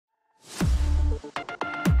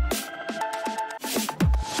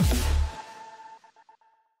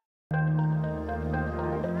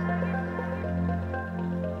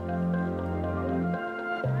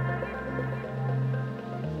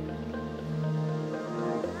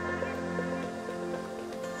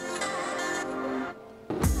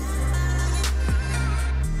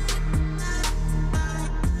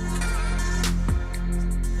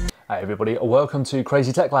Hi everybody, welcome to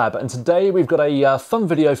Crazy Tech Lab, and today we've got a fun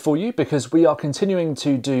video for you because we are continuing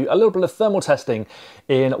to do a little bit of thermal testing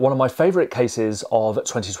in one of my favourite cases of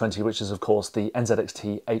 2020, which is of course the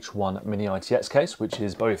NZXT H1 Mini ITX case, which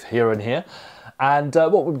is both here and here. And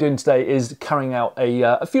what we're doing today is carrying out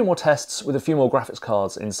a few more tests with a few more graphics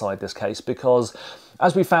cards inside this case, because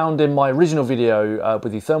as we found in my original video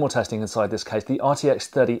with the thermal testing inside this case, the RTX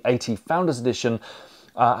 3080 Founders Edition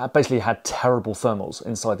basically had terrible thermals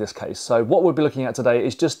inside this case. So what we'll be looking at today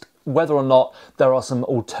is just whether or not there are some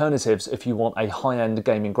alternatives if you want a high-end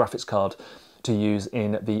gaming graphics card to use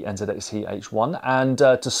in the NZXT H1. And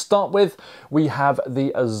to start with, we have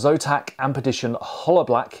the Zotac Edition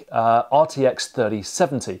Holoblack RTX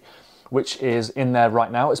 3070, which is in there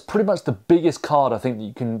right now. It's pretty much the biggest card I think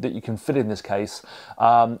that you can fit in this case.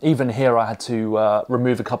 Even here I had to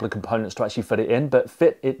remove a couple of components to actually fit it in, but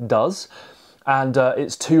fit it does. And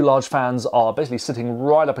its two large fans are basically sitting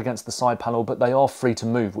right up against the side panel, but they are free to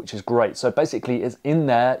move, which is great. So basically it's in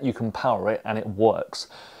there, you can power it and it works.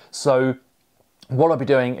 So what I'll be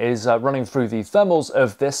doing is running through the thermals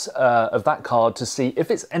of that card to see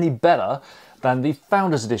if it's any better than the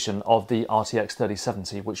Founders Edition of the RTX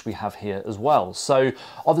 3070, which we have here as well. So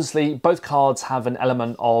obviously both cards have an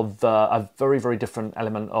element of a very, very different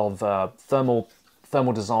element of thermal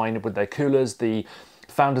design with their coolers. The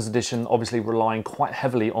Founders Edition obviously relying quite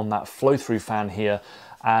heavily on that flow-through fan here,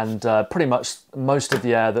 and pretty much most of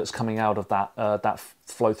the air that's coming out of that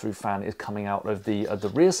flow-through fan is coming out of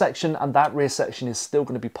the rear section, and that rear section is still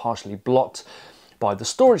going to be partially blocked by the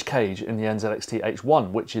storage cage in the NZXT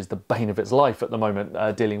H1, which is the bane of its life at the moment,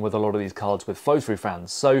 dealing with a lot of these cards with flow-through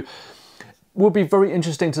fans. So will be very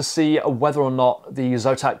interesting to see whether or not the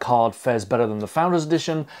Zotac card fares better than the Founders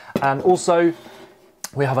Edition. And also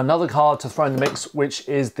we have another card to throw in the mix, which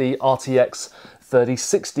is the RTX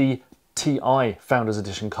 3060 Ti Founders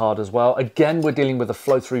Edition card as well. Again, we're dealing with a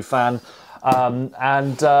flow-through fan.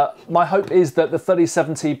 My hope is that the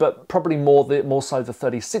 3070, but probably more so the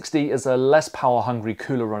 3060, is a less power-hungry,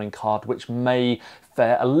 cooler running card, which may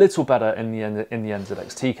fare a little better in the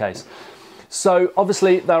NZXT case. So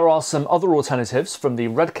obviously there are some other alternatives from the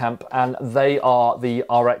red camp, and they are the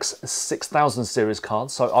RX 6000 series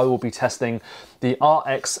cards. So I will be testing the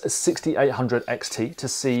RX 6800 XT to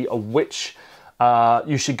see which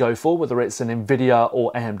you should go for, whether it's an NVIDIA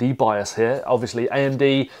or AMD bias here. Obviously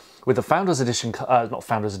AMD with the Founders Edition, not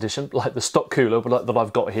Founders Edition, like the stock cooler that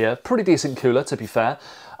I've got here. Pretty decent cooler, to be fair.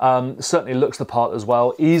 Certainly looks the part as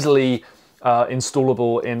well. Easily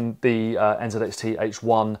installable in the NZXT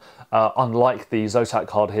H1, unlike the Zotac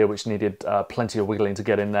card here, which needed plenty of wiggling to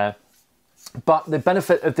get in there. But the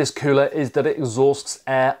benefit of this cooler is that it exhausts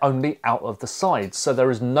air only out of the sides. So there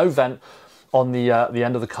is no vent on the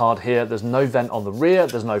end of the card here. There's no vent on the rear.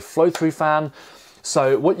 There's no flow-through fan.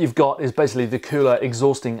 So what you've got is basically the cooler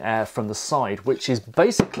exhausting air from the side, which is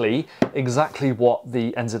basically exactly what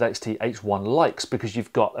the NZXT H1 likes, because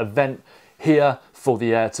you've got a vent here for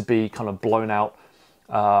the air to be kind of blown out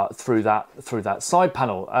through that side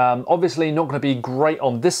panel. Obviously not going to be great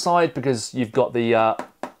on this side because you've got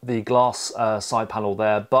the glass side panel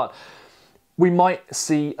there, but we might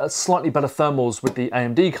see slightly better thermals with the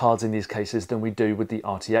AMD cards in these cases than we do with the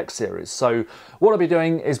RTX series. So what I'll be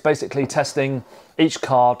doing is basically testing each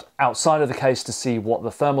card outside of the case to see what the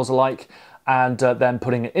thermals are like, and then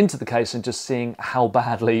putting it into the case and just seeing how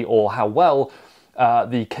badly or how well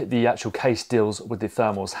the actual case deals with the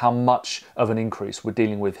thermals, how much of an increase we're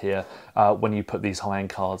dealing with here when you put these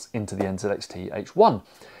high-end cards into the NZXT H1.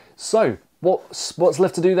 So what's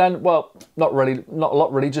left to do then? Well, not a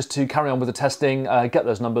lot really, just to carry on with the testing, get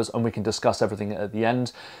those numbers, and we can discuss everything at the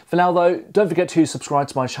end. For now though, don't forget to subscribe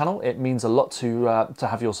to my channel. It means a lot to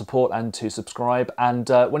have your support and to subscribe. And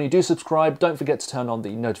when you do subscribe, don't forget to turn on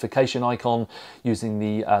the notification icon using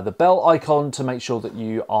the bell icon to make sure that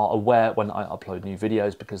you are aware when I upload new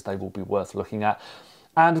videos, because they will be worth looking at.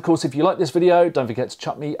 And of course, if you like this video, don't forget to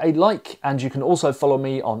chuck me a like, and you can also follow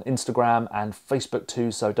me on Instagram and Facebook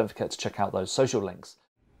too, so don't forget to check out those social links.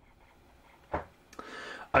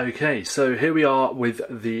 Okay, so here we are with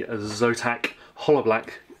the Zotac Holoblack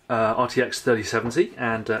RTX 3070,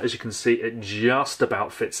 and as you can see, it just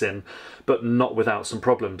about fits in, but not without some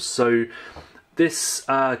problems. So this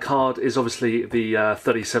card is obviously the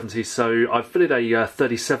 3070, so I've fitted a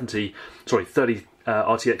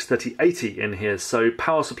RTX 3080 in here, so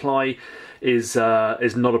power supply is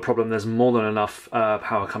not a problem. There's more than enough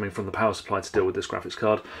power coming from the power supply to deal with this graphics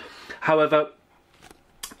card. However,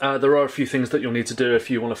 there are a few things that you'll need to do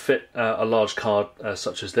if you want to fit a large card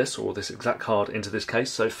such as this, or this exact card, into this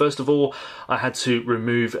case. So first of all, I had to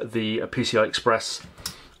remove the PCI Express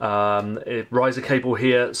riser cable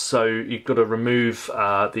here, so you've got to remove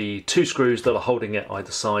the 2 screws that are holding it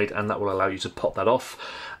either side, and that will allow you to pop that off.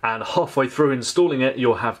 And halfway through installing it,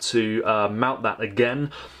 you'll have to mount that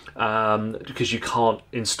again, because you can't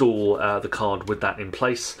install the card with that in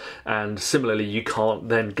place, and similarly you can't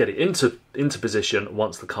then get it into position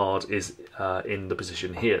once the card is in the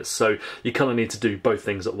position here. So you kind of need to do both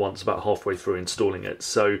things at once about halfway through installing it.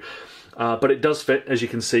 So but it does fit, as you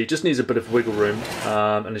can see. Just needs a bit of wiggle room,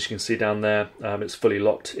 and as you can see down there, it's fully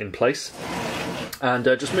locked in place. And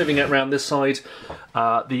just moving it around this side,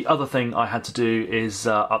 the other thing I had to do is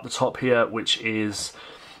up the top here, which is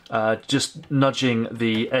just nudging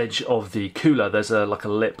the edge of the cooler. There's like a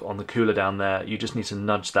lip on the cooler down there. You just need to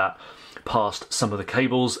nudge that past some of the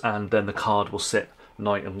cables, and then the card will sit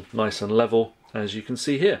nice and level, as you can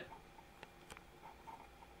see here.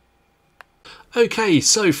 Okay,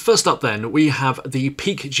 so first up then, we have the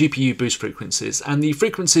peak GPU boost frequencies, and the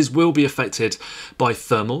frequencies will be affected by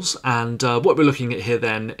thermals, and what we're looking at here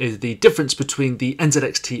then is the difference between the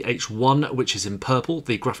NZXT H1, which is in purple,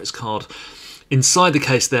 the graphics card inside the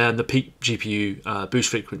case there, and the peak GPU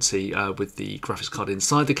boost frequency with the graphics card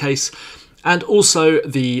inside the case, and also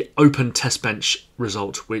the open test bench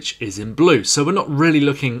result, which is in blue. So we're not really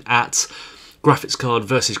looking at graphics card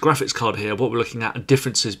versus graphics card here. What we're looking at are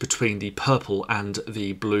differences between the purple and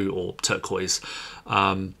the blue or turquoise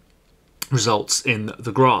results in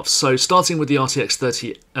the graphs. So starting with the RTX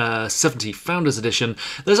 3070 Founders Edition,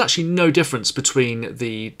 there's actually no difference between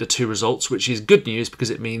the two results, which is good news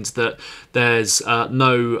because it means that there's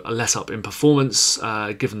no let up in performance,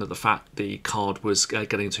 given that the fact the card was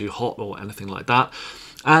getting too hot or anything like that.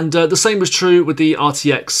 And the same was true with the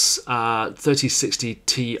RTX 3060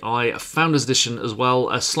 Ti Founders Edition as well,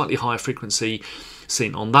 a slightly higher frequency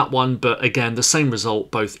seen on that one, but again the same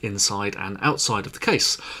result both inside and outside of the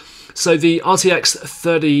case. So the RTX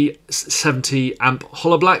 3070 amp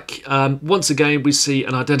Holoblack, once again we see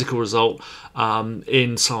an identical result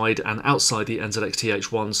inside and outside the NZXT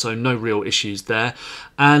H1, so no real issues there.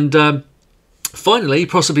 And finally,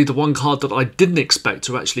 possibly the one card that I didn't expect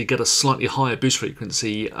to actually get a slightly higher boost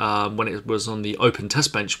frequency when it was on the open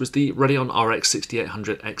test bench was the Radeon RX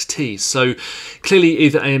 6800 XT. So clearly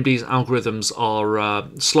either AMD's algorithms are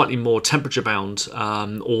slightly more temperature bound,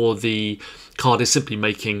 or the card is simply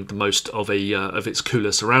making the most of its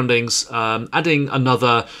cooler surroundings, adding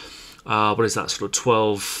another what is that, sort of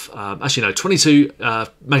 22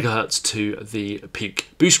 megahertz to the peak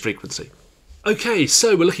boost frequency. Okay,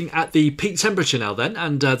 so we're looking at the peak temperature now then,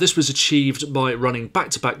 and this was achieved by running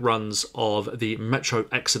back-to-back runs of the Metro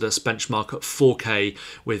Exodus benchmark at 4K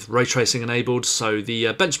with ray tracing enabled. So the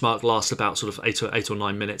benchmark lasts about sort of 8 or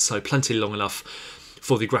 9 minutes, so plenty long enough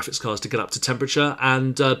for the graphics cards to get up to temperature.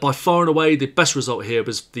 And by far and away the best result here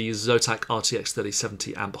was the Zotac RTX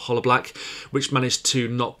 3070 amp Holoblack, which managed to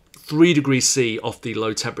knock 3 degrees C off the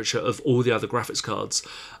low temperature of all the other graphics cards,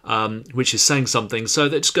 which is saying something. So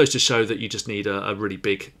that just goes to show that you just need a really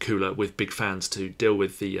big cooler with big fans to deal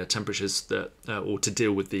with the temperatures that, or to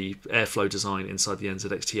deal with the airflow design inside the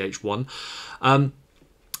NZXT H1.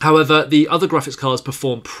 However, the other graphics cards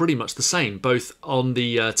perform pretty much the same, both on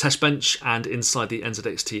the test bench and inside the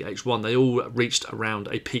NZXT H1. They all reached around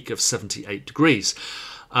a peak of 78 degrees.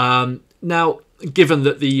 Now, given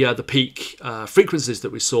that the peak frequencies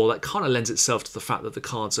that we saw, that kind of lends itself to the fact that the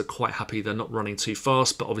cards are quite happy they're not running too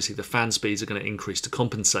fast, but obviously the fan speeds are going to increase to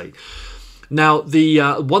compensate. Now, the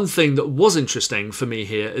one thing that was interesting for me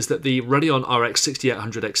here is that the Radeon RX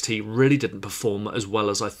 6800 XT really didn't perform as well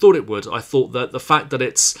as I thought it would. I thought that the fact that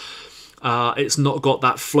it's not got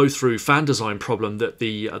that flow-through fan design problem that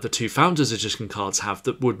the two Founders Edition cards have,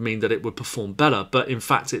 that would mean that it would perform better, but in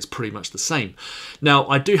fact it's pretty much the same. Now,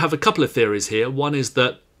 I do have a couple of theories here. One is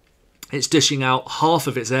that it's dishing out half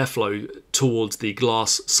of its airflow towards the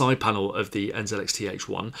glass side panel of the NZXT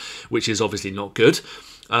H1, which is obviously not good.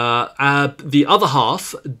 The other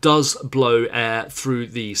half does blow air through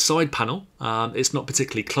the side panel. It's not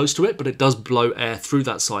particularly close to it, but it does blow air through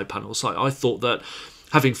that side panel. So I thought that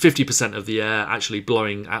having 50% of the air actually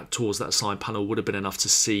blowing out towards that side panel would have been enough to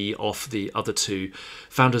see off the other two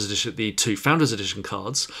Founders Edition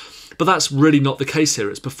cards. But that's really not the case here.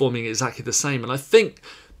 It's performing exactly the same. And I think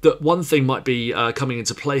that one thing might be coming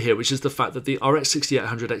into play here, which is the fact that the RX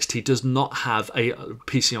 6800 XT does not have a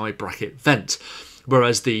PCI bracket vent,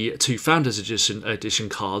 whereas the two Founders Edition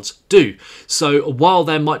cards do. So while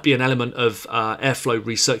there might be an element of airflow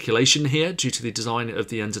recirculation here due to the design of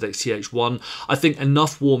the NZXT H1, I think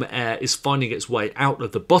enough warm air is finding its way out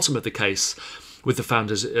of the bottom of the case with the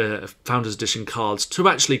Founders Edition cards to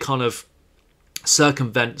actually kind of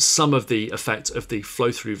circumvent some of the effect of the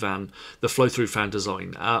flow-through fan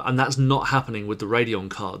design, and that's not happening with the Radeon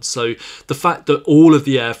card. So the fact that all of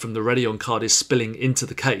the air from the Radeon card is spilling into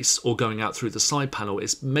the case or going out through the side panel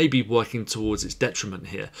is maybe working towards its detriment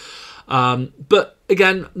here. But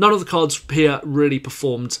again, none of the cards here really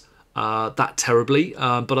performed that terribly,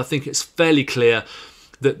 but I think it's fairly clear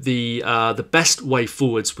that the best way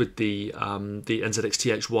forwards with the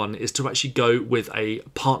NZXT H1 is to actually go with a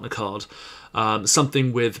partner card.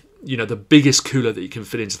 Something with, you know, the biggest cooler that you can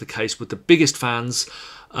fit into the case with the biggest fans,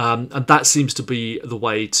 and that seems to be the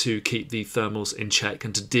way to keep the thermals in check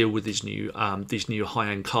and to deal with these new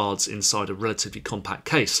high-end cards inside a relatively compact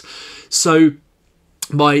case. So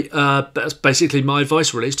that's basically my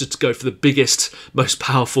advice really, is just to go for the biggest, most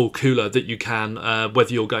powerful cooler that you can,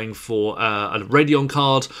 whether you're going for a Radeon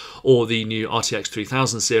card or the new RTX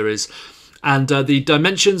 3000 series. And the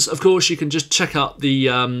dimensions, of course, you can just check out the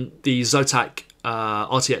Zotac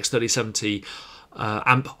RTX 3070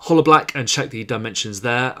 amp Holoblack and check the dimensions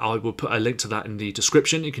there. I will put a link to that in the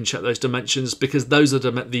description. You can check those dimensions, because those are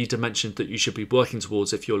the dimensions that you should be working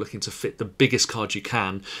towards if you're looking to fit the biggest card you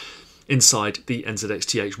can inside the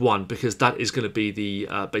NZXT H1, because that is going to be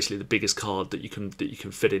the basically the biggest card that you can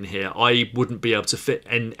fit in here. I wouldn't be able to fit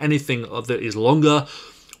in anything that is longer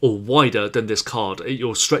or wider than this card.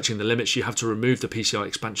 You're stretching the limits. You have to remove the PCI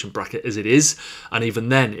expansion bracket as it is, and even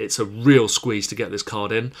then it's a real squeeze to get this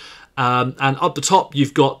card in. And up the top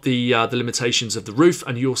you've got the limitations of the roof,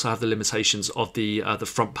 and you also have the limitations of the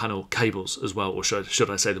front panel cables as well, or should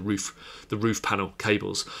I say the roof panel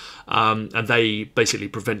cables, and they basically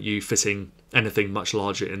prevent you fitting anything much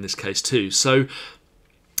larger in this case too. So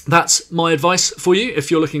that's my advice for you if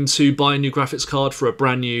you're looking to buy a new graphics card for a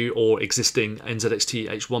brand new or existing NZXT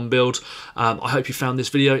H1 build. I hope you found this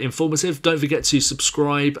video informative. Don't forget to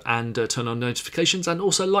subscribe and turn on notifications, and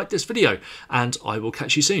also like this video, and I will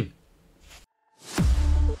catch you soon.